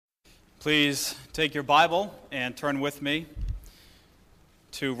Please take your Bible and turn with me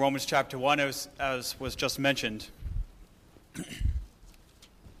to Romans chapter 1, as was just mentioned.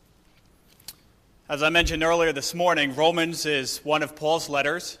 As I mentioned earlier this morning, Romans is one of Paul's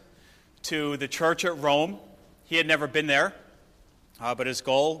letters to the church at Rome. He had never been there, but his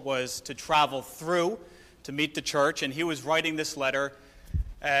goal was to travel through to meet the church, and he was writing this letter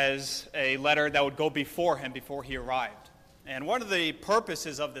as a letter that would go before him before he arrived. And one of the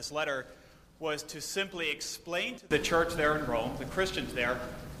purposes of this letter was to simply explain to the church there in Rome, the Christians there,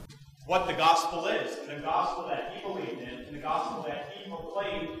 what the gospel is, the gospel that he believed in, and the gospel that he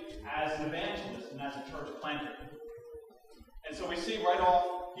proclaimed as an evangelist and as a church planter. And so we see right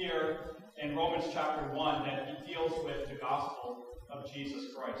off here in Romans chapter 1 that he deals with the gospel of Jesus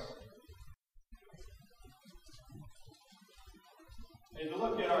Christ. If you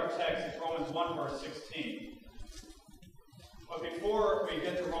look at our text, it's Romans 1, verse 16. But before we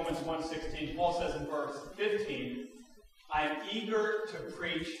get to Romans 1:16, Paul says in verse 15, I am eager to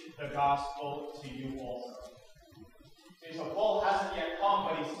preach the gospel to you also. See, so Paul hasn't yet come,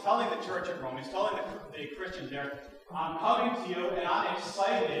 but he's telling the church at Rome, he's telling the Christians there, I'm coming to you and I'm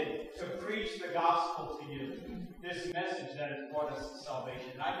excited to preach the gospel to you. This message that has brought us to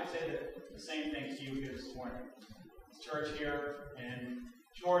salvation. And I can say the same thing to you here this morning. This church here in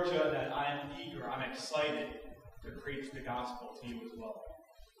Georgia, that I am eager, I'm excited to preach the gospel to you as well.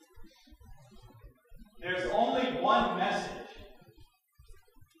 There's only one message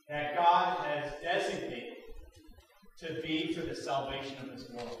that God has designated to be for the salvation of this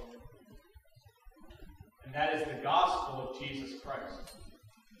world. And that is the gospel of Jesus Christ.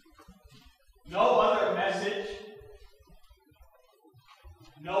 No other message,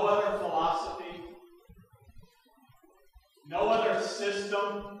 no other philosophy, no other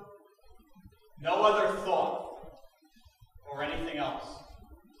system, no other thought, or anything else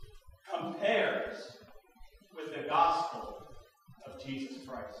compares with the gospel of Jesus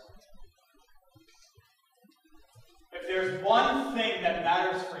Christ. If there's one thing that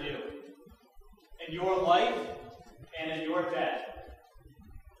matters for you in your life and in your death,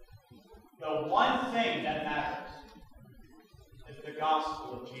 the one thing that matters is the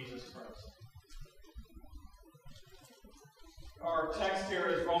gospel of Jesus Christ. Our text here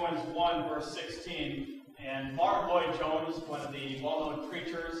is Romans 1, verse 16. And Martin Lloyd-Jones, one of the well-known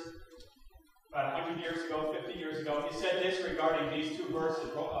preachers, about 100 years ago, 50 years ago, he said this regarding these two verses,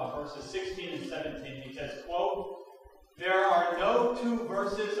 verses 16 and 17. He says, quote, there are no two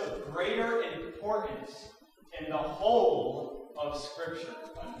verses of greater importance in the whole of Scripture,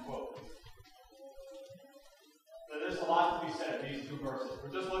 unquote. So there's a lot to be said of these two verses.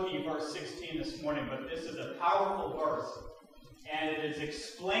 We're just looking at verse 16 this morning, but this is a powerful verse. And it is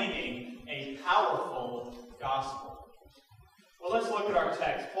explaining a powerful gospel. Well, let's look at our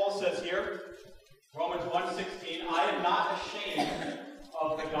text. Paul says here, Romans 1:16, I am not ashamed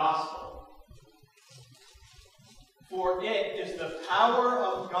of the gospel, for it is the power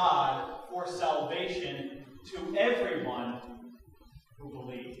of God for salvation to everyone who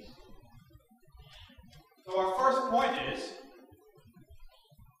believes. So our first point is,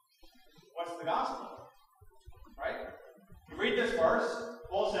 what's the gospel? Right? You read this verse,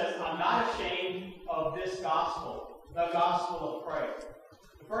 Paul says, I'm not ashamed of this gospel, the gospel of Christ.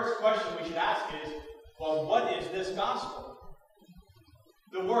 The first question we should ask is, well, what is this gospel?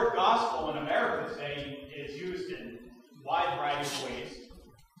 The word gospel in America today is used in a wide variety of ways.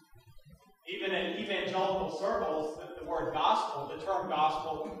 Even in evangelical circles, the word gospel, the term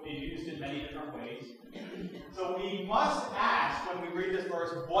gospel, is used in many different ways. So we must ask, when we read this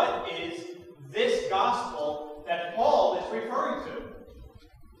verse, what is this gospel that Paul is referring to?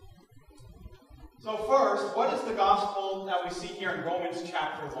 So first, what is the gospel that we see here in Romans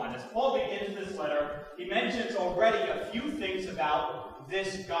chapter 1? As Paul begins this letter, he mentions already a few things about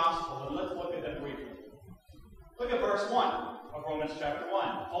this gospel, and let's look at them briefly. Look at verse 1 of Romans chapter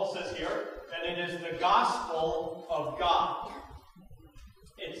 1. Paul says here that it is the gospel of God.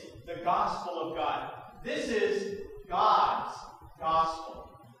 It's the gospel of God. This is God's gospel.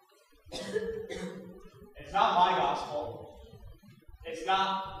 It's not my gospel. It's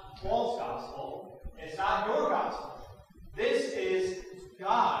not Paul's gospel. It's not your gospel. This is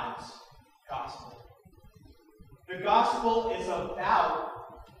God's gospel. The gospel is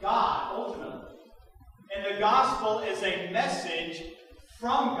about God, ultimately. And the gospel is a message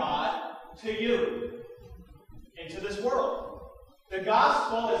from God to you, into this world. The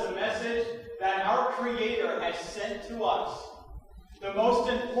gospel is a message that our Creator has sent to us. The most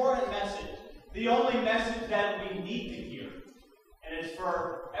important message. The only message that we need to hear. And it's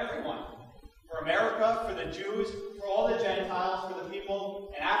for everyone. For America, for the Jews, for all the Gentiles, for the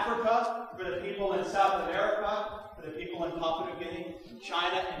people in Africa, for the people in South America, for the people in Papua New Guinea,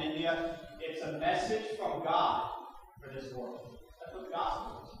 China, and India. It's a message from God for this world. That's what the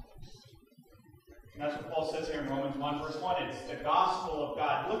gospel is. And that's what Paul says here in Romans 1, verse 1. It's the gospel of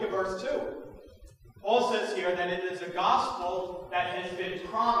God. Look at verse 2. Paul says here that it is a gospel that has been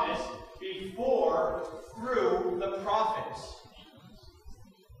promised before through the prophets.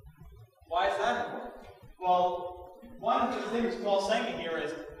 Why is that important? Well, one of the things Paul's saying here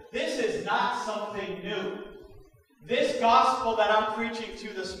is, this is not something new. This gospel that I'm preaching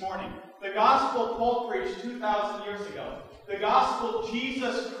to this morning, the gospel Paul preached 2,000 years ago, the gospel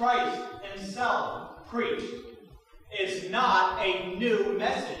Jesus Christ himself preached, is not a new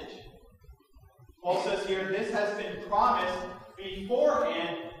message. Paul says here, this has been promised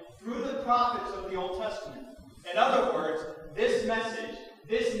beforehand through the prophets of the Old Testament. In other words, this message,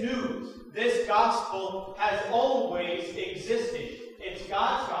 this news, this gospel has always existed. It's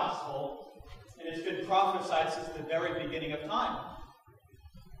God's gospel, and it's been prophesied since the very beginning of time.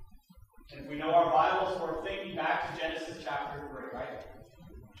 And if we know our Bibles, we're thinking back to Genesis chapter 3, right?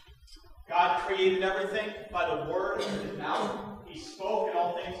 God created everything by the word of his mouth. He spoke and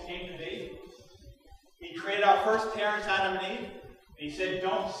all things came to be. He created our first parents, Adam and Eve. And he said,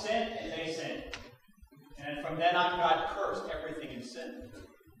 don't sin, and they sinned. And from then on, God cursed everything in sin.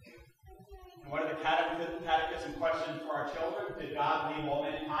 And what are the catechism questions for our children? Did God leave all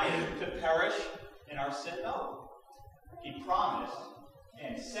mankind to perish in our sin? No. He promised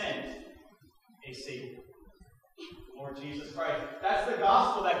and sent a Savior, Lord Jesus Christ. That's the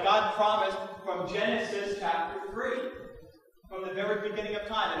gospel that God promised from Genesis chapter 3, from the very beginning of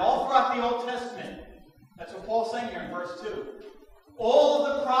time. And all throughout the Old Testament, that's what Paul's saying here in verse 2. All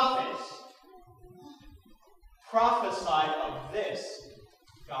of the prophets prophesied of this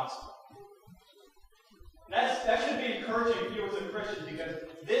gospel. That should be encouraging for you as a Christian, because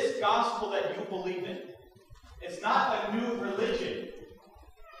this gospel that you believe in, it's not a new religion.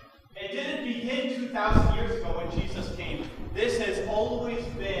 It didn't begin 2,000 years ago when Jesus came. This has always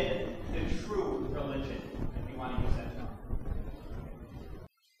been the true religion, if you want to use that term.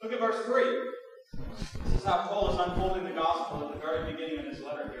 Look at verse 3. This is how Paul is unfolding the gospel at the very beginning of his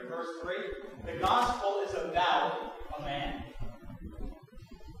letter here. Verse 3, the gospel is about a man.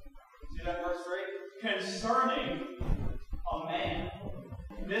 See that verse 3? Concerning a man.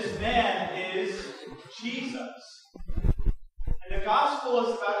 This man is Jesus. And the gospel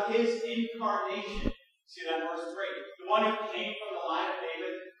is about his incarnation. See that verse 3? The one who came from the line of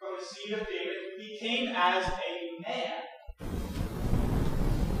David, from the seed of David. He came as a man.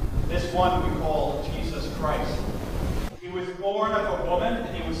 This one we call Jesus Christ. He was born of a woman,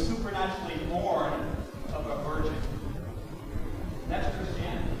 and he was supernaturally born of a virgin. And that's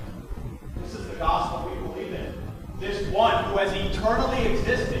Christianity. This is the gospel we believe in. This one who has eternally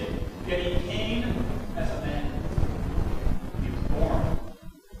existed, yet he came as a man. He was born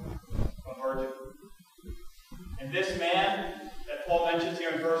of a virgin. And this man that Paul mentions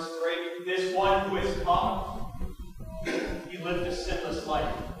here in verse 3, this one who has come, he lived a sinless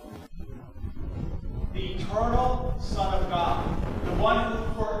life. The eternal Son of God, the one who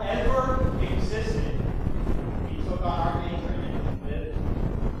forever existed, he took on our nature and lived.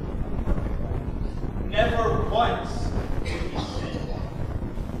 Never once did he sin.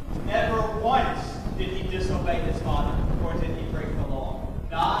 Never once did he disobey his Father, or did he break the law.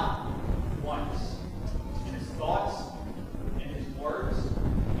 Not once. In his thoughts, in his words,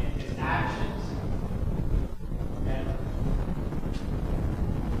 in his actions, never.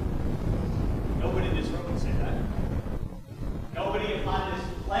 Nobody in this room can say that. Nobody upon this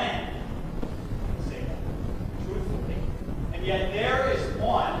planet can say that, truthfully. And yet there is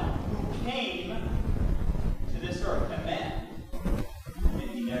one who came to this earth, a man, and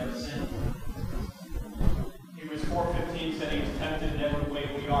he never sinned. Hebrews 4:15 said he was tempted in every way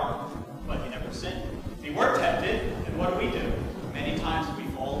we are, but he never sinned. If he were tempted, then what do? Many times we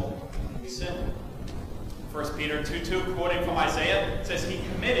fall, we sin. 1 Peter 2:2, quoting from Isaiah, says he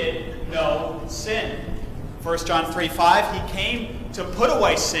committed no sin. 1 John 3:5, he came to put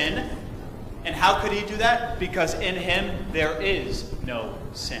away sin. And how could he do that? Because in him there is no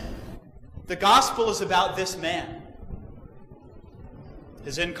sin. The gospel is about this man,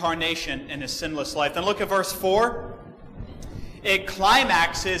 his incarnation and his sinless life. Then look at verse 4. It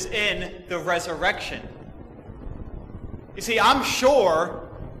climaxes in the resurrection. You see, I'm sure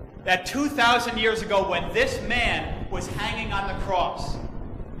that 2,000 years ago, when this man was hanging on the cross,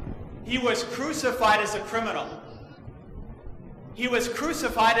 he was crucified as a criminal. He was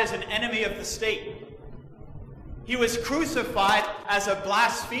crucified as an enemy of the state. He was crucified as a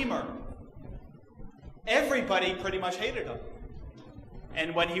blasphemer. Everybody pretty much hated him.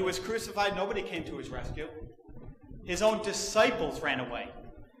 And when he was crucified, nobody came to his rescue. His own disciples ran away.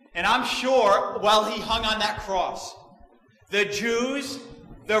 And I'm sure while he hung on that cross, the Jews,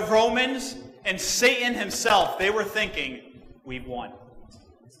 the Romans, and Satan himself, they were thinking, we've won.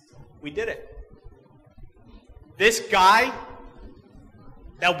 We did it. This guy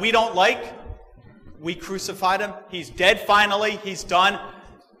that we don't like, we crucified him. He's dead finally. He's done.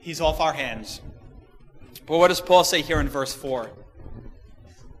 He's off our hands. But what does Paul say here in verse 4?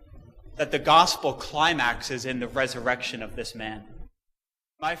 That the gospel climaxes in the resurrection of this man.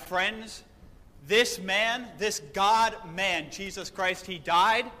 My friends, this man, this God-man, Jesus Christ, he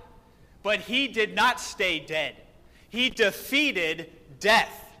died, but he did not stay dead. He defeated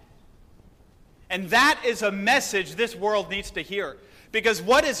death. And that is a message this world needs to hear. Because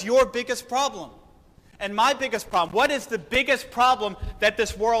what is your biggest problem? And my biggest problem? What is the biggest problem that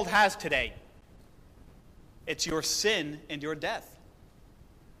this world has today? It's your sin and your death.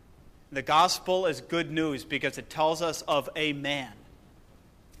 The gospel is good news because it tells us of a man,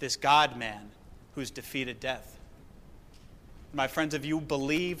 this God-man, who's defeated death. My friends, if you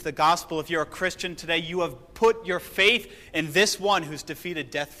believe the gospel, if you're a Christian today, you have put your faith in this one who's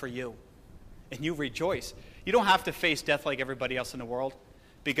defeated death for you. And you rejoice. You don't have to face death like everybody else in the world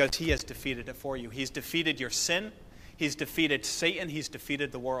because he has defeated it for you. He's defeated your sin. He's defeated Satan. He's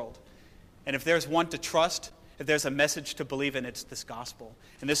defeated the world. And if there's one to trust, if there's a message to believe in, it's this gospel.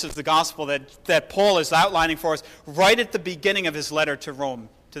 And this is the gospel that Paul is outlining for us right at the beginning of his letter to Rome,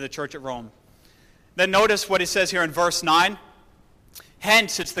 to the church at Rome. Then notice what he says here in verse 9.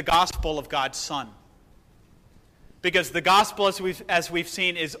 Hence, it's the gospel of God's Son. Because the gospel, as we've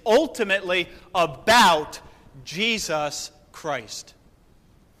seen, is ultimately about Jesus Christ.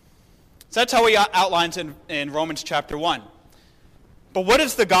 So that's how he outlines in Romans chapter 1. But what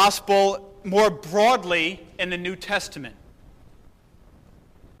is the gospel more broadly in the New Testament?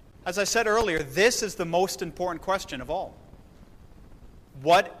 As I said earlier, this is the most important question of all.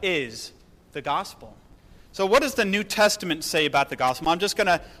 What is the gospel? So what does the New Testament say about the gospel? I'm just going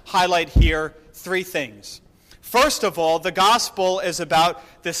to highlight here 3 things. First of all, the gospel is about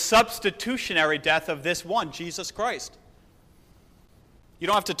the substitutionary death of this one, Jesus Christ. You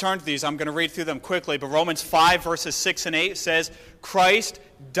don't have to turn to these. I'm going to read through them quickly. But Romans 5, verses 6 and 8 says, Christ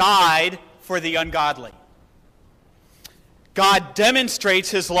died for the ungodly. God demonstrates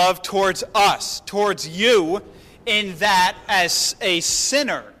his love towards us, towards you, in that as a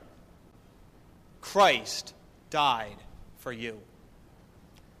sinner, Christ died for you.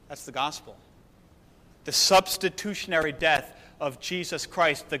 That's the gospel. The substitutionary death of Jesus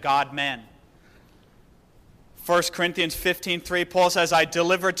Christ, the God-man. 1 Corinthians 15:3, Paul says, I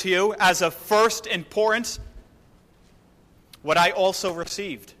delivered to you as of first importance what I also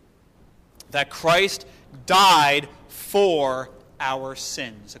received, that Christ died for our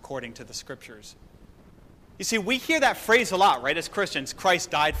sins, according to the Scriptures. You see, we hear that phrase a lot, right, as Christians, Christ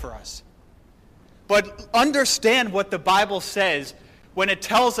died for us. But understand what the Bible says when it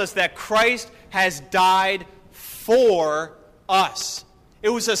tells us that Christ has died for us. It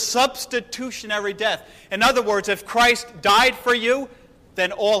was a substitutionary death. In other words, if Christ died for you,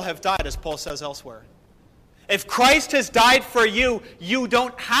 then all have died, as Paul says elsewhere. If Christ has died for you, you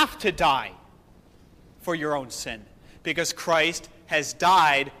don't have to die for your own sin, because Christ has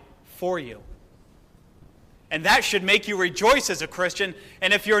died for you. And that should make you rejoice as a Christian.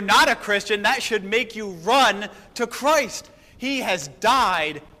 And if you're not a Christian, that should make you run to Christ. He has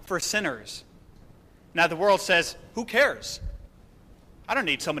died for sinners. Now the world says, who cares? I don't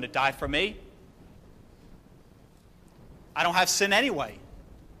need someone to die for me. I don't have sin anyway.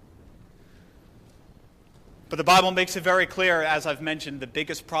 But the Bible makes it very clear, as I've mentioned, the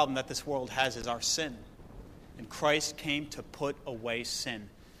biggest problem that this world has is our sin. And Christ came to put away sin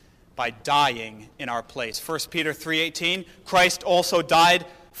by dying in our place. 1 Peter 3:18, Christ also died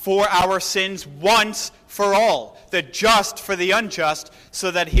for our sins once for all, the just for the unjust,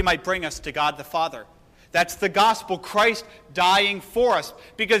 so that he might bring us to God the Father. That's the gospel, Christ dying for us,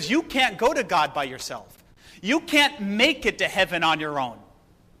 because you can't go to God by yourself. You can't make it to heaven on your own.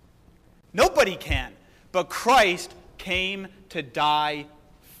 Nobody can. But Christ came to die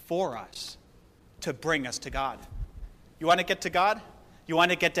for us, to bring us to God. You want to get to God? You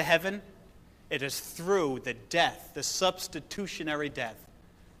want to get to heaven? It is through the death, the substitutionary death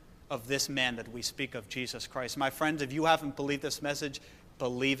of this man that we speak of, Jesus Christ. My friends, if you haven't believed this message,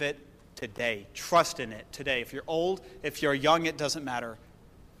 believe it today. Trust in it today. If you're old, if you're young, it doesn't matter.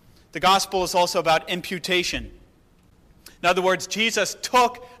 The gospel is also about imputation. In other words, Jesus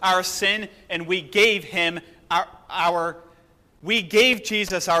took our sin and we gave him we gave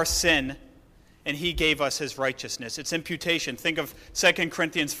Jesus our sin, and he gave us his righteousness. It's imputation. Think of 2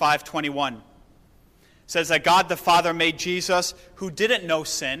 Corinthians 5:21. It says that God the Father made Jesus, who didn't know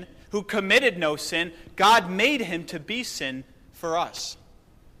sin, who committed no sin. God made him to be sin for us.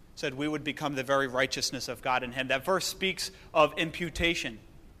 Said we would become the very righteousness of God in him. That verse speaks of imputation.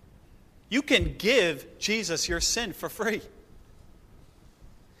 You can give Jesus your sin for free.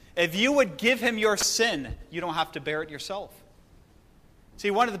 If you would give him your sin, you don't have to bear it yourself. See,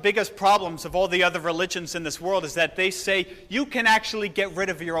 one of the biggest problems of all the other religions in this world is that they say you can actually get rid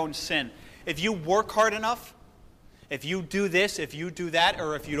of your own sin. If you work hard enough, if you do this, if you do that,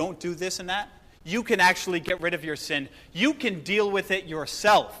 or if you don't do this and that, you can actually get rid of your sin. You can deal with it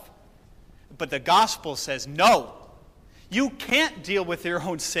yourself. But the gospel says, no, you can't deal with your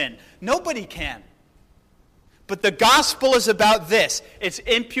own sin. Nobody can. But the gospel is about this. It's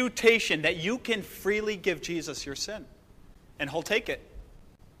imputation, that you can freely give Jesus your sin, and he'll take it.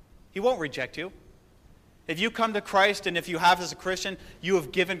 He won't reject you. If you come to Christ, and if you have as a Christian, you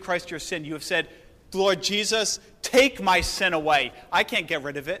have given Christ your sin. You have said, Lord Jesus, take my sin away. I can't get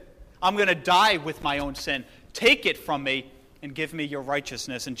rid of it. I'm going to die with my own sin. Take it from me and give me your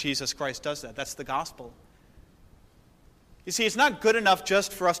righteousness. And Jesus Christ does that. That's the gospel. You see, it's not good enough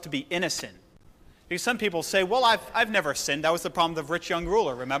just for us to be innocent. Because some people say, well, I've never sinned. That was the problem of the rich young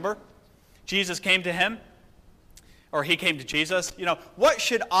ruler, remember? Jesus came to him. Or he came to Jesus, what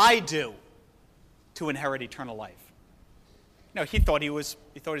should I do to inherit eternal life? He thought he was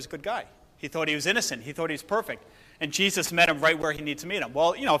a good guy. He thought he was innocent. He thought he was perfect. And Jesus met him right where he needed to meet him.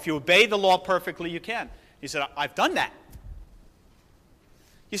 Well, if you obey the law perfectly, you can. He said, I've done that.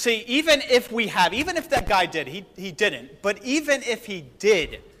 You see, even if that guy did, he didn't, but even if he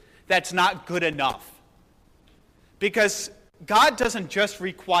did, that's not good enough. Because God doesn't just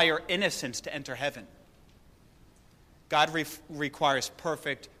require innocence to enter heaven. God requires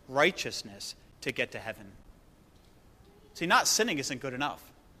perfect righteousness to get to heaven. See, not sinning isn't good enough.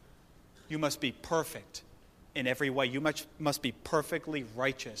 You must be perfect in every way. You must be perfectly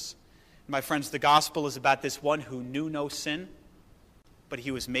righteous. My friends, the gospel is about this one who knew no sin, but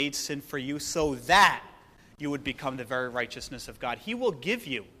he was made sin for you so that you would become the very righteousness of God. He will give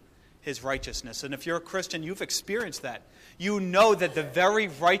you his righteousness. And if you're a Christian, you've experienced that. You know that the very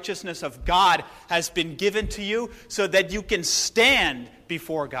righteousness of God has been given to you so that you can stand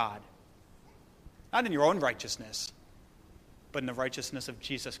before God. Not in your own righteousness, but in the righteousness of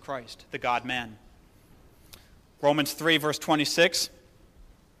Jesus Christ, the God-man. Romans 3, verse 26.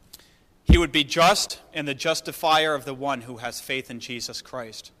 He would be just and the justifier of the one who has faith in Jesus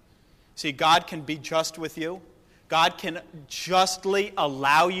Christ. See, God can be just with you. God can justly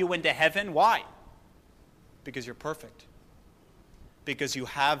allow you into heaven. Why? Because you're perfect. Because you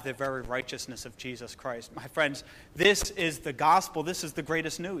have the very righteousness of Jesus Christ. My friends, this is the gospel. This is the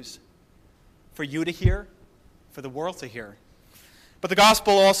greatest news for you to hear, for the world to hear. But the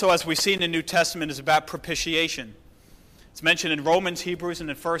gospel also, as we see in the New Testament, is about propitiation. It's mentioned in Romans, Hebrews, and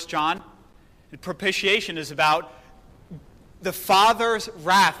in 1 John. And propitiation is about the Father's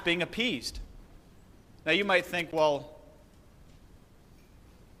wrath being appeased. Now you might think, well,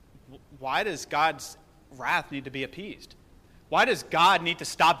 why does God's wrath need to be appeased? Why does God need to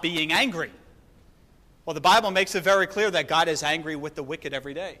stop being angry? Well, the Bible makes it very clear that God is angry with the wicked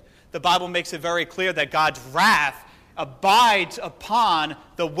every day. The Bible makes it very clear that God's wrath abides upon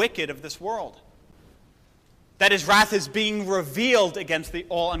the wicked of this world. That his wrath is being revealed against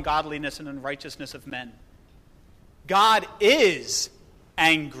all ungodliness and unrighteousness of men. God is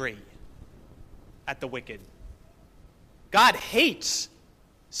angry at the wicked. God hates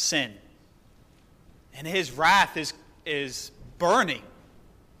sin. And his wrath is burning.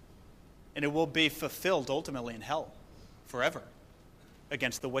 And it will be fulfilled ultimately in hell forever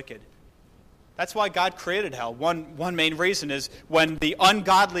against the wicked. That's why God created hell. One main reason is when the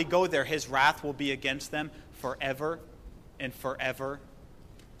ungodly go there, his wrath will be against them forever and forever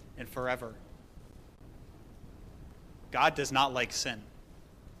and forever. God does not like sin.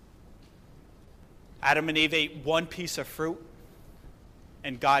 Adam and Eve ate one piece of fruit,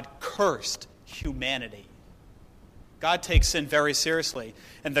 and God cursed humanity. God takes sin very seriously.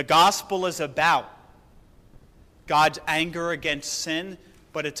 And the gospel is about God's anger against sin,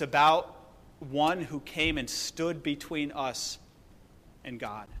 but it's about one who came and stood between us and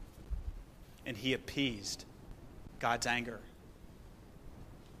God. And he appeased God's anger.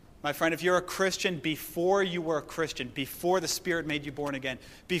 My friend, if you're a Christian, before you were a Christian, before the Spirit made you born again,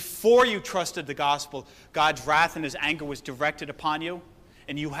 before you trusted the gospel, God's wrath and his anger was directed upon you,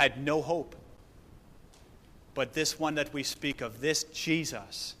 and you had no hope. But this one that we speak of, this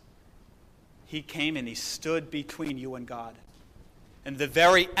Jesus, he came and he stood between you and God. And the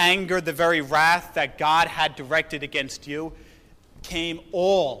very anger, the very wrath that God had directed against you came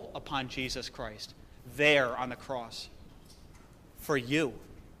all upon Jesus Christ there on the cross for you,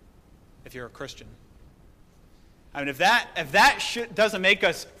 if you're a Christian. I mean, if that doesn't make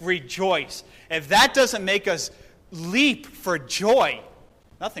us rejoice, if that doesn't make us leap for joy,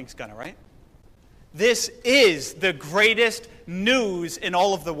 nothing's gonna, right? This is the greatest news in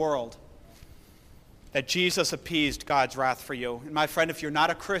all of the world, that Jesus appeased God's wrath for you. And my friend, if you're not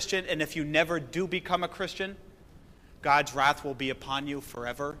a Christian, and if you never do become a Christian, God's wrath will be upon you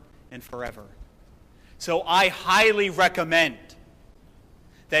forever and forever. So I highly recommend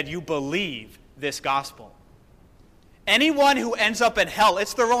that you believe this gospel. Anyone who ends up in hell,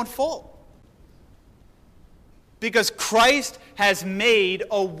 it's their own fault. Because Christ has made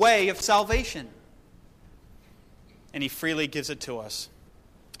a way of salvation. And he freely gives it to us.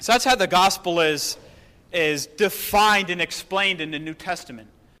 So that's how the gospel is defined and explained in the New Testament.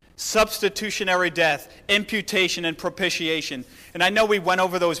 Substitutionary death, imputation, and propitiation. And I know we went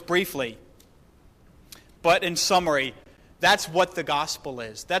over those briefly. But in summary, that's what the gospel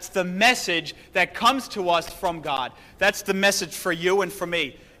is. That's the message that comes to us from God. That's the message for you and for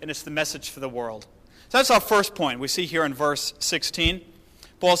me. And it's the message for the world. So that's our first point. We see here in verse 16.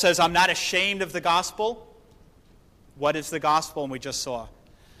 Paul says, I'm not ashamed of the gospel. What is the gospel? And we just saw.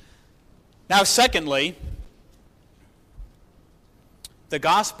 Now, secondly, the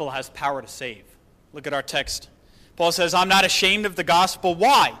gospel has power to save. Look at our text. Paul says, I'm not ashamed of the gospel.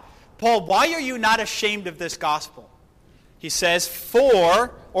 Why? Paul, why are you not ashamed of this gospel? He says,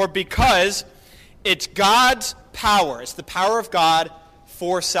 because it's God's power. It's the power of God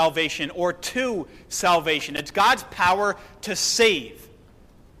for salvation, or to salvation. It's God's power to save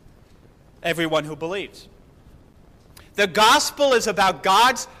everyone who believes. The gospel is about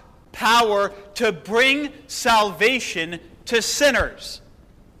God's power to bring salvation to sinners.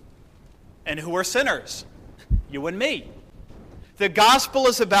 And who are sinners? You and me. The gospel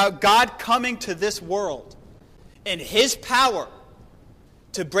is about God coming to this world in his power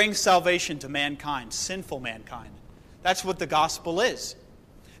to bring salvation to mankind, sinful mankind. That's what the gospel is.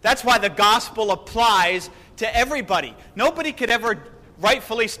 That's why the gospel applies to everybody. Nobody could ever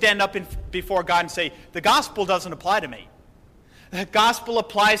rightfully stand up before God and say, the gospel doesn't apply to me. The gospel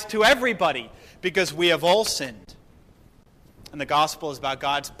applies to everybody because we have all sinned. And the gospel is about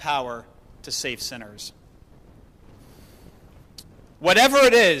God's power to save sinners. Whatever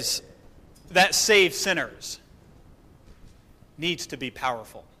it is that saves sinners needs to be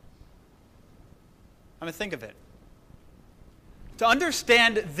powerful. I mean, think of it. To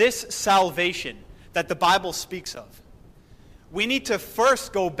understand this salvation that the Bible speaks of, we need to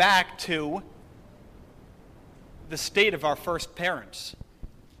first go back to the state of our first parents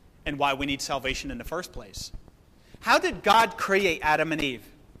and why we need salvation in the first place. How did God create Adam and Eve?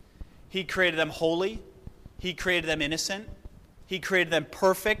 He created them holy. He created them innocent. He created them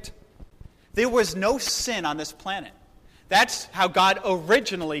perfect. There was no sin on this planet. That's how God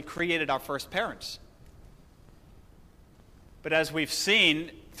originally created our first parents. But as we've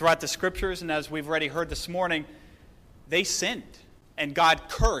seen throughout the scriptures and as we've already heard this morning, they sinned. And God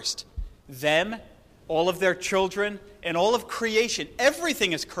cursed them, all of their children, and all of creation.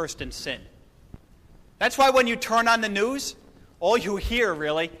 Everything is cursed in sin. That's why when you turn on the news, all you hear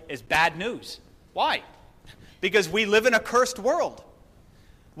really is bad news. Why? Because we live in a cursed world.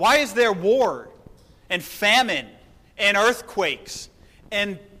 Why is there war and famine and earthquakes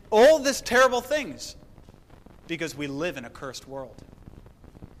and all these terrible things? Because we live in a cursed world.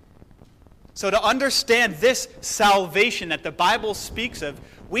 So to understand this salvation that the Bible speaks of,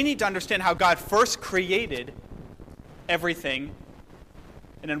 we need to understand how God first created everything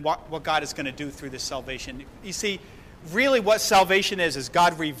and then what God is going to do through this salvation. You see, really what salvation is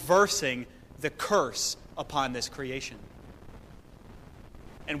God reversing the curse upon this creation.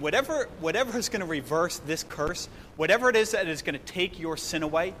 And whatever is going to reverse this curse, whatever it is that is going to take your sin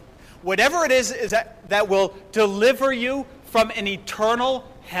away, whatever it is that will deliver you from an eternal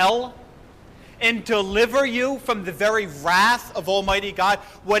hell and deliver you from the very wrath of Almighty God,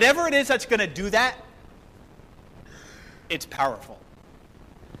 whatever it is that's going to do that, it's powerful.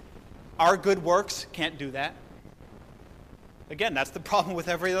 Our good works can't do that. Again, that's the problem with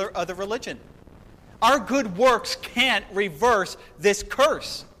every other religion. Our good works can't reverse this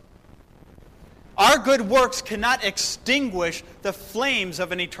curse. Our good works cannot extinguish the flames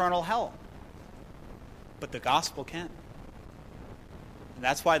of an eternal hell. But the gospel can. And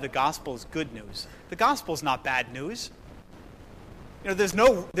that's why the gospel is good news. The gospel is not bad news. You know,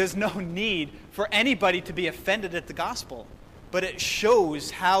 there's no need for anybody to be offended at the gospel. But it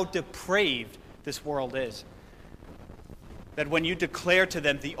shows how depraved this world is. that when you declare to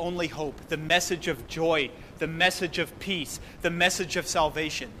them the only hope, the message of joy, the message of peace, the message of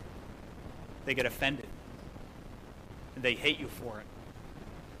salvation, they get offended and they hate you for it.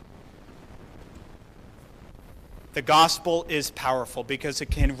 The gospel is powerful because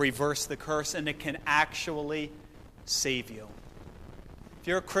it can reverse the curse and it can actually save you. If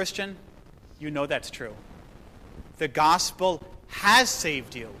you're a Christian, you know that's true. The gospel has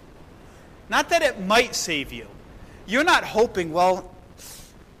saved you. Not that it might save you. You're not hoping, well,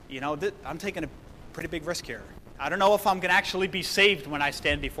 I'm taking a pretty big risk here. I don't know if I'm going to actually be saved when I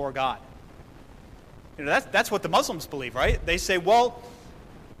stand before God. That's what the Muslims believe, right? They say, well,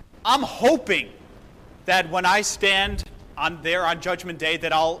 I'm hoping that when I stand on Judgment Day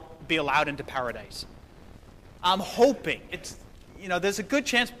that I'll be allowed into paradise. I'm hoping. There's a good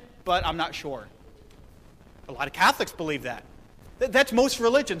chance, but I'm not sure. A lot of Catholics believe that. That's most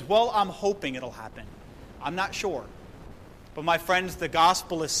religions. Well, I'm hoping it'll happen. I'm not sure. But my friends, the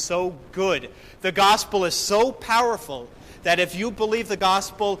gospel is so good. The gospel is so powerful that if you believe the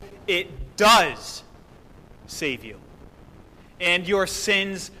gospel, it does save you. And your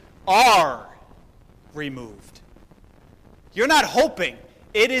sins are removed. You're not hoping.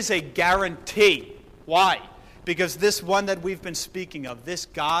 It is a guarantee. Why? Because this one that we've been speaking of, this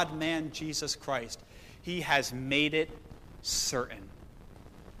God-man, Jesus Christ, he has made it certain.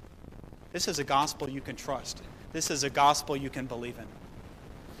 This is a gospel you can trust. This is a gospel you can believe in.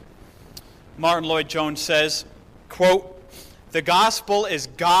 Martin Lloyd-Jones says, quote, "The gospel is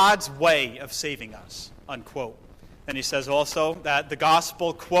God's way of saving us," unquote. And he says also that the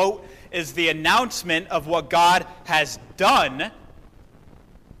gospel, quote, "is the announcement of what God has done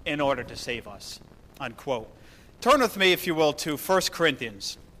in order to save us," unquote. Turn with me, if you will, to 1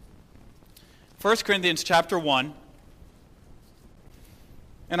 Corinthians. 1 Corinthians chapter 1.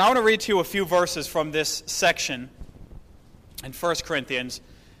 And I want to read to you a few verses from this section in 1 Corinthians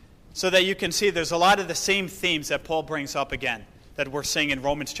so that you can see there's a lot of the same themes that Paul brings up again that we're seeing in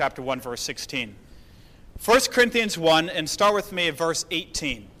Romans chapter 1, verse 16. 1 Corinthians 1, and start with me at verse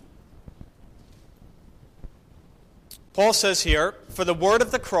 18. Paul says here, "For the word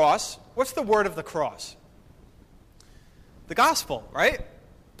of the cross," what's the word of the cross? The gospel, right?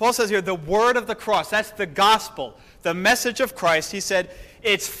 Paul says here, the word of the cross, that's the gospel, the message of Christ. He said,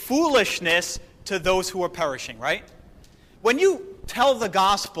 it's foolishness to those who are perishing, right? When you tell the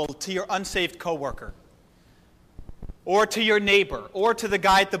gospel to your unsaved coworker, or to your neighbor, or to the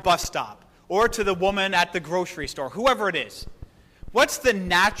guy at the bus stop, or to the woman at the grocery store, whoever it is, what's the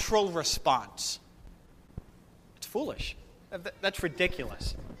natural response? It's foolish. That's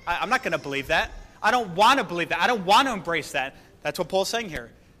ridiculous. I'm not going to believe that. I don't want to believe that. I don't want to embrace that. That's what Paul's saying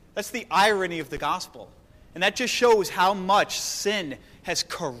here. That's the irony of the gospel. And that just shows how much sin has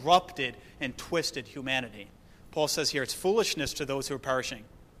corrupted and twisted humanity. Paul says here, it's foolishness to those who are perishing.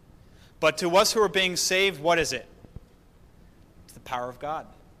 But to us who are being saved, what is it? It's the power of God.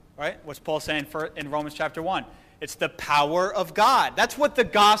 Right? What's Paul saying in Romans chapter 1? It's the power of God. That's what the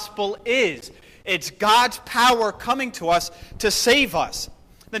gospel is. It's God's power coming to us to save us.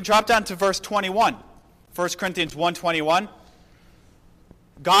 Then drop down to verse 21. 1 Corinthians 1:21.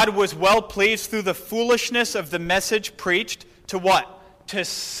 God was well pleased through the foolishness of the message preached to what? To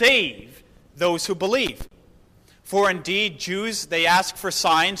save those who believe. For indeed, Jews, they ask for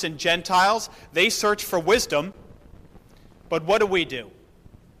signs, and Gentiles, they search for wisdom. But what do?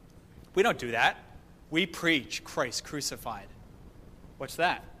 We don't do that. We preach Christ crucified. What's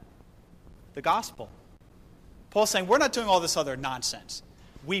that? The gospel. Paul's saying we're not doing all this other nonsense.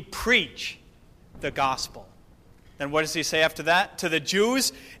 We preach the gospel. Then what does he say after that? To the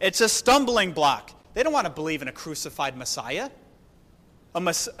Jews, it's a stumbling block. They don't want to believe in a crucified Messiah.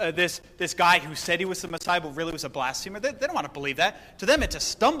 This guy who said he was the Messiah but really was a blasphemer. They don't want to believe that. To them, it's a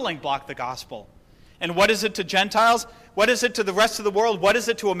stumbling block, the gospel. And what is it to Gentiles? What is it to the rest of the world? What is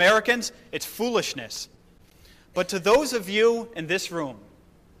it to Americans? It's foolishness. But to those of you in this room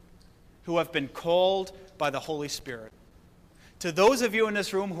who have been called by the Holy Spirit, to those of you in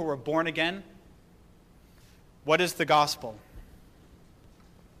this room who are born again, what is the gospel?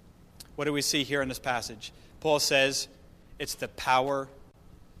 What do we see here in this passage? Paul says it's the power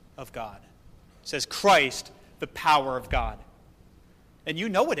of God. It says Christ, the power of God. And you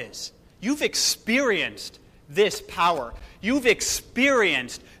know it is. You've experienced this power. You've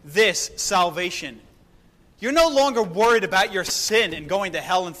experienced this salvation. You're no longer worried about your sin and going to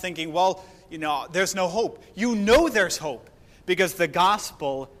hell and thinking, well, there's no hope. You know there's hope because the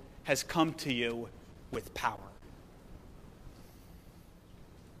gospel has come to you with power.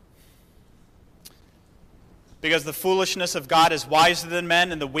 Because the foolishness of God is wiser than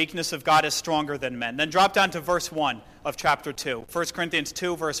men, and the weakness of God is stronger than men. Then drop down to verse 1 of chapter 2. 1 Corinthians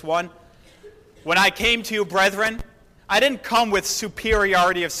 2, verse 1. When I came to you, brethren, I didn't come with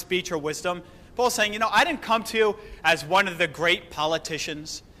superiority of speech or wisdom. Paul's saying, I didn't come to you as one of the great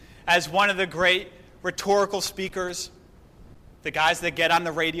politicians, as one of the great rhetorical speakers, the guys that get on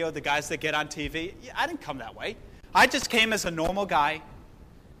the radio, the guys that get on TV. I didn't come that way. I just came as a normal guy,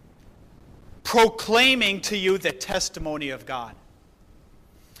 proclaiming to you the testimony of God.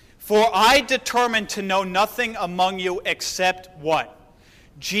 For I determined to know nothing among you except what?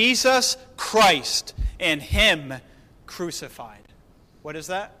 Jesus Christ and him crucified. What is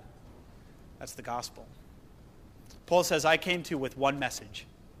that? That's the gospel. Paul says, I came to you with one message.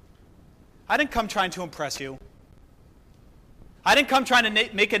 I didn't come trying to impress you. I didn't come trying to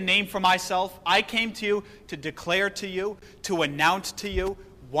make a name for myself. I came to you to declare to you, to announce to you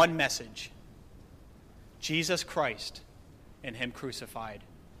one message. Jesus Christ and him crucified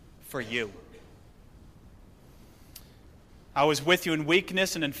for you. I was with you in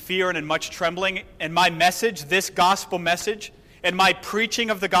weakness and in fear and in much trembling. And my message, this gospel message, and my preaching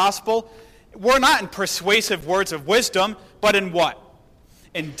of the gospel, were not in persuasive words of wisdom, but in what?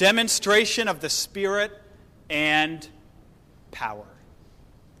 In demonstration of the Spirit and power.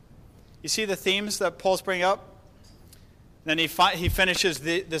 You see the themes that Paul's bringing up? Then he finishes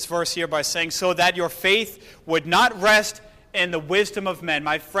this verse here by saying, so that your faith would not rest in the wisdom of men.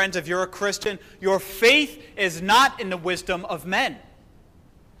 My friends, if you're a Christian, your faith is not in the wisdom of men.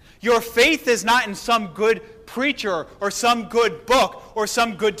 Your faith is not in some good preacher or some good book or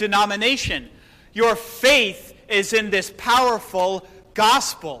some good denomination. Your faith is in this powerful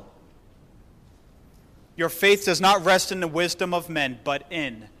gospel. Your faith does not rest in the wisdom of men, but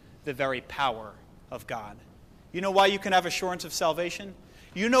in the very power of God. You know why you can have assurance of salvation?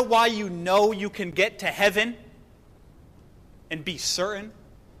 You know why you can get to heaven and be certain?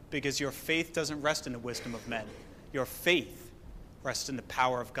 Because your faith doesn't rest in the wisdom of men. Your faith rests in the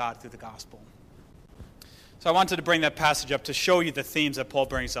power of God through the gospel. So I wanted to bring that passage up to show you the themes that Paul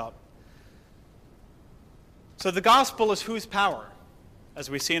brings up. So the gospel is whose power? As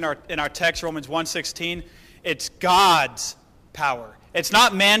we see in our text, Romans 1:16, it's God's power. It's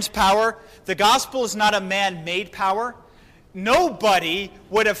not man's power. The gospel is not a man-made power. Nobody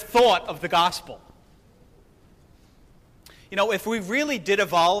would have thought of the gospel. If we really did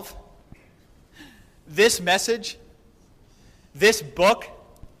evolve, this message, this book,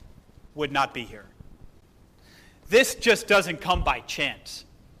 would not be here. This just doesn't come by chance.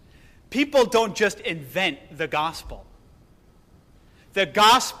 People don't just invent the gospel. The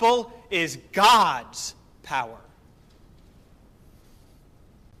gospel is God's power.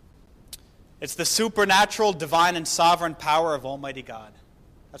 It's the supernatural, divine, and sovereign power of Almighty God.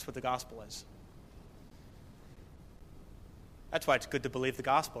 That's what the gospel is. That's why it's good to believe the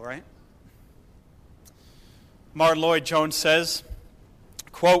gospel, right? Martin Lloyd-Jones says,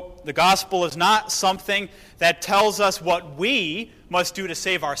 quote, the gospel is not something that tells us what we must do to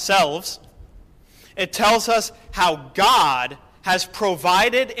save ourselves. It tells us how God has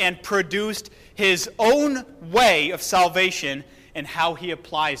provided and produced his own way of salvation and how he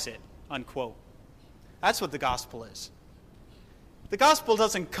applies it, unquote. That's what the gospel is. The gospel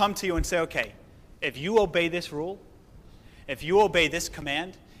doesn't come to you and say, okay, if you obey this rule, if you obey this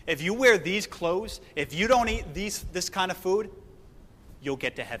command, if you wear these clothes, if you don't eat this kind of food, you'll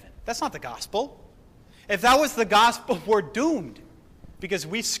get to heaven. That's not the gospel. If that was the gospel, we're doomed because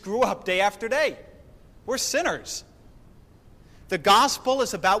we screw up day after day. We're sinners. The gospel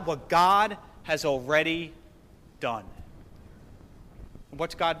is about what God has already done.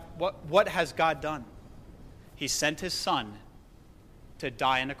 What has God done? He sent his Son to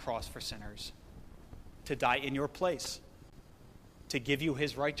die on a cross for sinners, to die in your place, to give you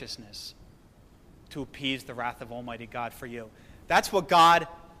his righteousness, to appease the wrath of Almighty God for you. That's what God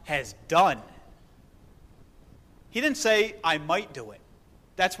has done. He didn't say, I might do it.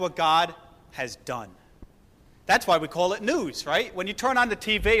 That's what God has done. That's why we call it news, right? When you turn on the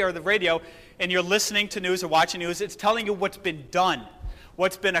TV or the radio and you're listening to news or watching news, it's telling you what's been done,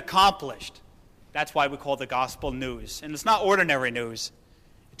 what's been accomplished. That's why we call the gospel news. And it's not ordinary news.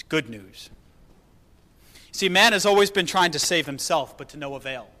 It's good news. See, man has always been trying to save himself, but to no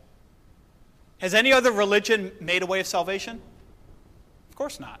avail. Has any other religion made a way of salvation? Of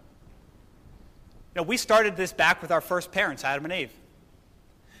course not. We started this back with our first parents, Adam and Eve.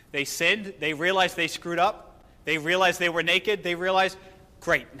 They sinned. They realized they screwed up. They realized they were naked. They realized,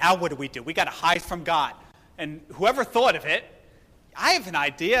 great, now what do? We got to hide from God. And whoever thought of it, I have an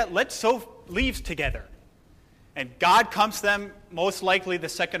idea. Let's sew leaves together. And God comes to them, most likely the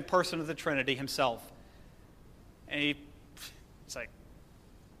second person of the Trinity himself. And it's like,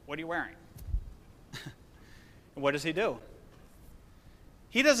 what are you wearing? And what does he do?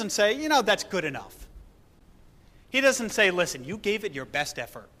 He doesn't say, that's good enough. He doesn't say, listen, you gave it your best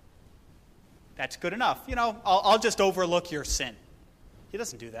effort. That's good enough. I'll just overlook your sin. He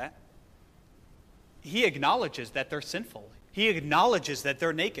doesn't do that. He acknowledges that they're sinful. He acknowledges that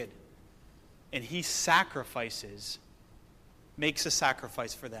they're naked. And he makes a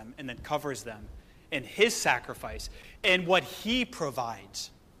sacrifice for them, and then covers them in his sacrifice and what he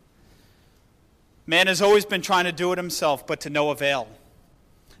provides. Man has always been trying to do it himself, but to no avail.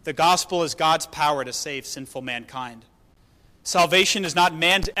 The gospel is God's power to save sinful mankind. Salvation is not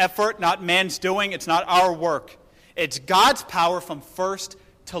man's effort, not man's doing. It's not our work. It's God's power from first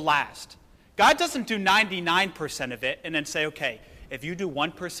to last. God doesn't do 99% of it and then say, okay, if you do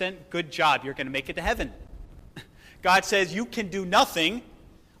 1%, good job, you're going to make it to heaven. God says, you can do nothing,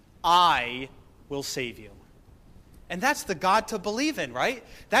 I will save you. And that's the God to believe in, right?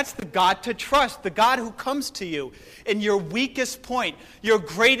 That's the God to trust, the God who comes to you in your weakest point, your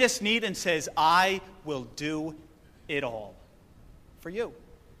greatest need, and says, I will do it all for you.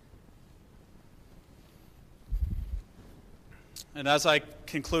 And as I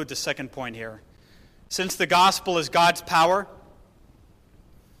conclude the second point here, since the gospel is God's power,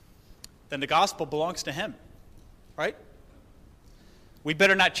 then the gospel belongs to him, right? We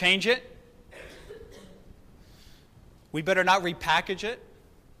better not change it. We better not repackage it.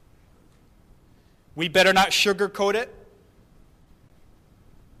 We better not sugarcoat it.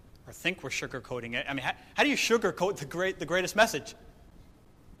 Or think we're sugarcoating it. I mean, how do you sugarcoat the greatest message?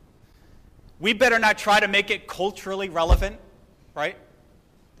 We better not try to make it culturally relevant, right?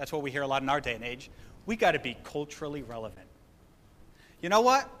 That's what we hear a lot in our day and age. We got to be culturally relevant. You know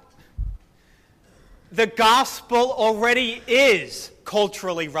what? The gospel already is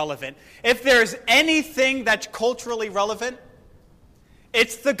culturally relevant. If there's anything that's culturally relevant,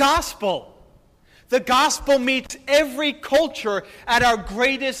 it's the gospel. The gospel meets every culture at our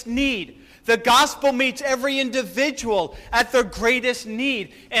greatest need. The gospel meets every individual at their greatest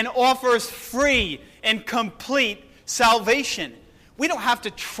need and offers free and complete salvation. We don't have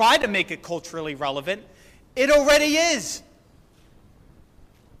to try to make it culturally relevant. It already is.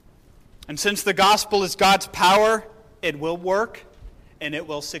 And since the gospel is God's power, it will work and it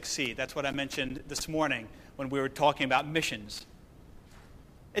will succeed. That's what I mentioned this morning when we were talking about missions.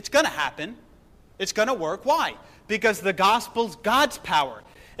 It's going to happen. It's going to work. Why? Because the gospel's God's power.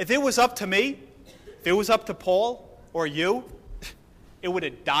 If it was up to me, if it was up to Paul or you, it would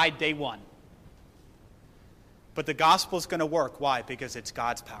have died day one. But the gospel's going to work. Why? Because it's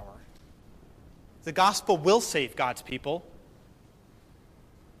God's power. The gospel will save God's people.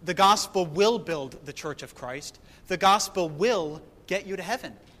 The gospel will build the church of Christ. The gospel will get you to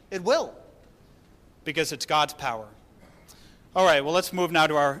heaven. It will. Because it's God's power. All right, well, let's move now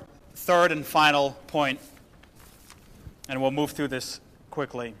to our third and final point. And we'll move through this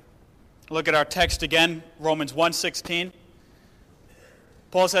quickly. Look at our text again, Romans 1:16.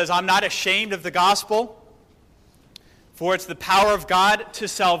 Paul says, I'm not ashamed of the gospel, for it's the power of God to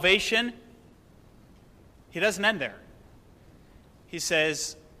salvation. He doesn't end there. He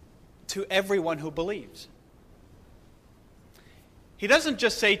says, to everyone who believes. He doesn't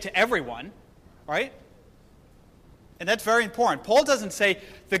just say to everyone, right? And that's very important. Paul doesn't say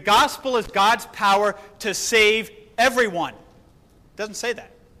the gospel is God's power to save everyone. It doesn't say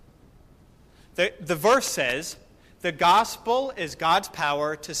that. The verse says the gospel is God's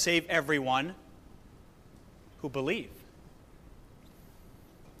power to save everyone who believe.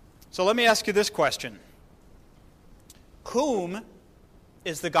 So let me ask you this question. Whom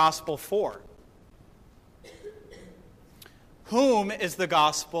is the gospel for? Whom is the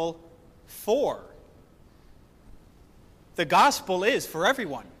gospel for? The gospel is for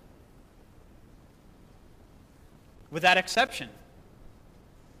everyone, without exception.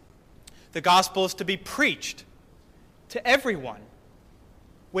 The gospel is to be preached to everyone,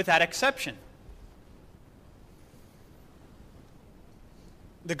 without exception.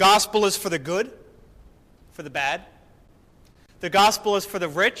 The gospel is for the good, for the bad. The gospel is for the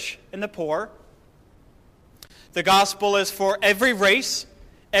rich and the poor. The gospel is for every race,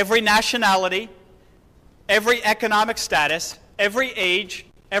 every nationality, every economic status, every age,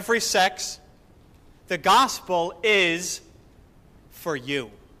 every sex. The gospel is for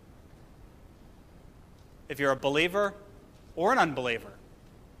you. If you're a believer or an unbeliever,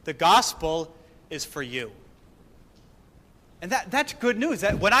 the gospel is for you. And that's good news.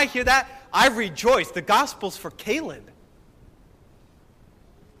 That when I hear that, I rejoice. The gospel's for Caleb.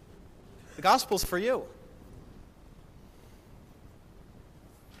 The gospel's for you.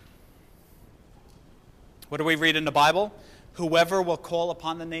 What do we read in the Bible? Whoever will call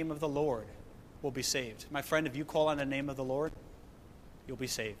upon the name of the Lord will be saved. My friend, if you call on the name of the Lord, you'll be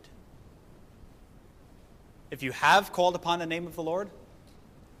saved. If you have called upon the name of the Lord,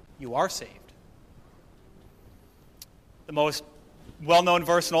 you are saved. The most well-known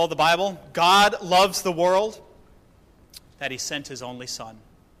verse in all the Bible, God loves the world that he sent his only Son.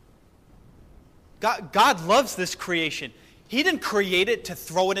 God loves this creation. He didn't create it to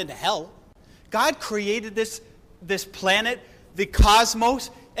throw it into hell. God created this planet, the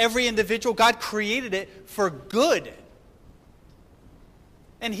cosmos, every individual. God created it for good.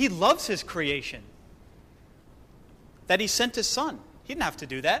 And he loves his creation. That he sent his Son. He didn't have to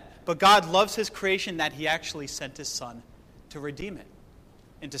do that. But God loves his creation that he actually sent his Son to redeem it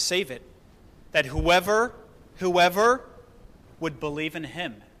and to save it. That whoever would believe in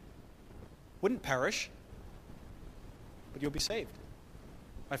him wouldn't perish, but you'll be saved.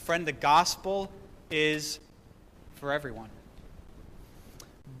 My friend, the gospel is for everyone.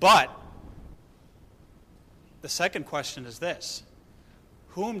 But the second question is this: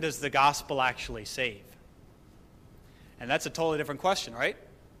 whom does the gospel actually save? And that's a totally different question, right?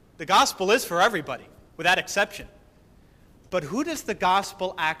 The gospel is for everybody, without exception. But who does the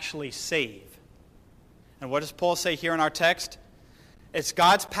gospel actually save? And what does Paul say here in our text? It's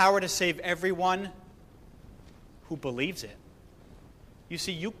God's power to save everyone who believes it. You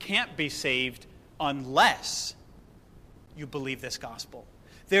see, you can't be saved unless you believe this gospel.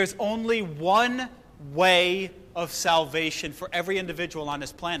 There's only one way of salvation for every individual on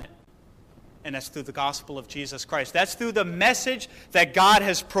this planet, and that's through the gospel of Jesus Christ. That's through the message that God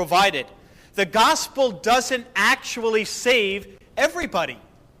has provided. The gospel doesn't actually save everybody,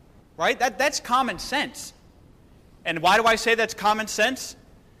 right? That's common sense. And why do I say that's common sense?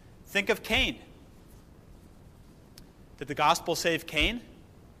 Think of Cain. Did the gospel save Cain?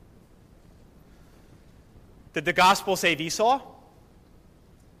 Did the gospel save Esau?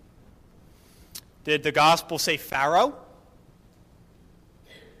 Did the gospel save Pharaoh?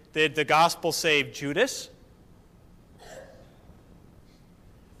 Did the gospel save Judas?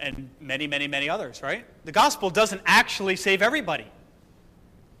 And many, many, many others, right? The gospel doesn't actually save everybody.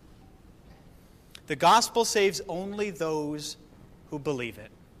 The gospel saves only those who believe it.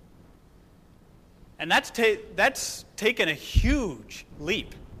 And that's taken a huge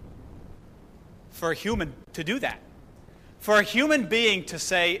leap for a human to do that. For a human being to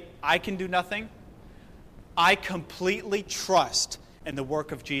say, I can do nothing, I completely trust in the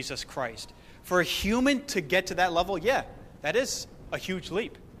work of Jesus Christ. For a human to get to that level, yeah, that is a huge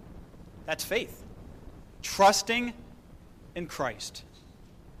leap. That's faith. Trusting in Christ.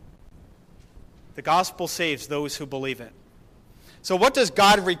 The gospel saves those who believe it. So what does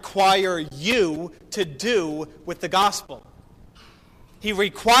God require you to do with the gospel? He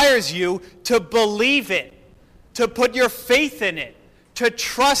requires you to believe it, to put your faith in it, to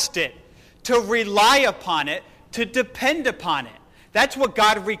trust it, to rely upon it, to depend upon it. That's what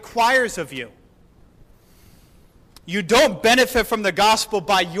God requires of you. You don't benefit from the gospel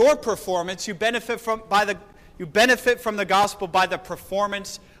by your performance. You benefit from the gospel by the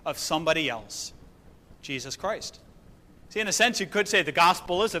performance of somebody else, Jesus Christ. See, in a sense, you could say the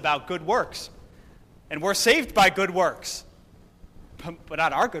gospel is about good works. And we're saved by good works. But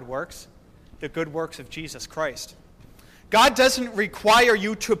not our good works, the good works of Jesus Christ. God doesn't require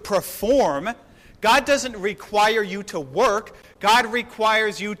you to perform. God doesn't require you to work. God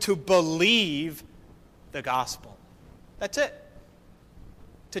requires you to believe the gospel. That's it.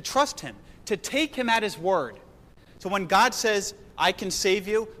 To trust him. To take him at his word. So when God says, I can save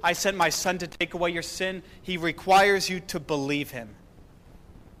you, I sent my Son to take away your sin, he requires you to believe him.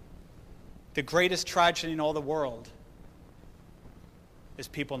 The greatest tragedy in all the world is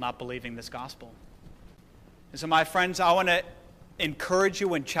people not believing this gospel. And so my friends, I want to encourage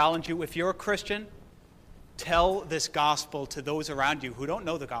you and challenge you. If you're a Christian, tell this gospel to those around you who don't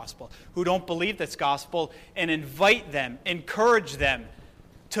know the gospel, who don't believe this gospel, and invite them, encourage them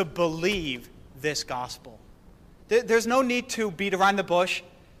to believe this gospel. There's no need to beat around the bush.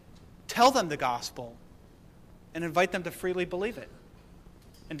 Tell them the gospel and invite them to freely believe it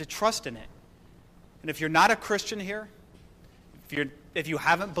and to trust in it. And if you're not a Christian here, if you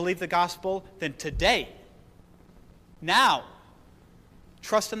haven't believed the gospel, then today, now,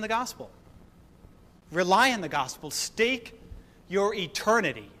 trust in the gospel. Rely on the gospel. Stake your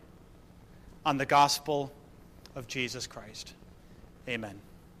eternity on the gospel of Jesus Christ. Amen.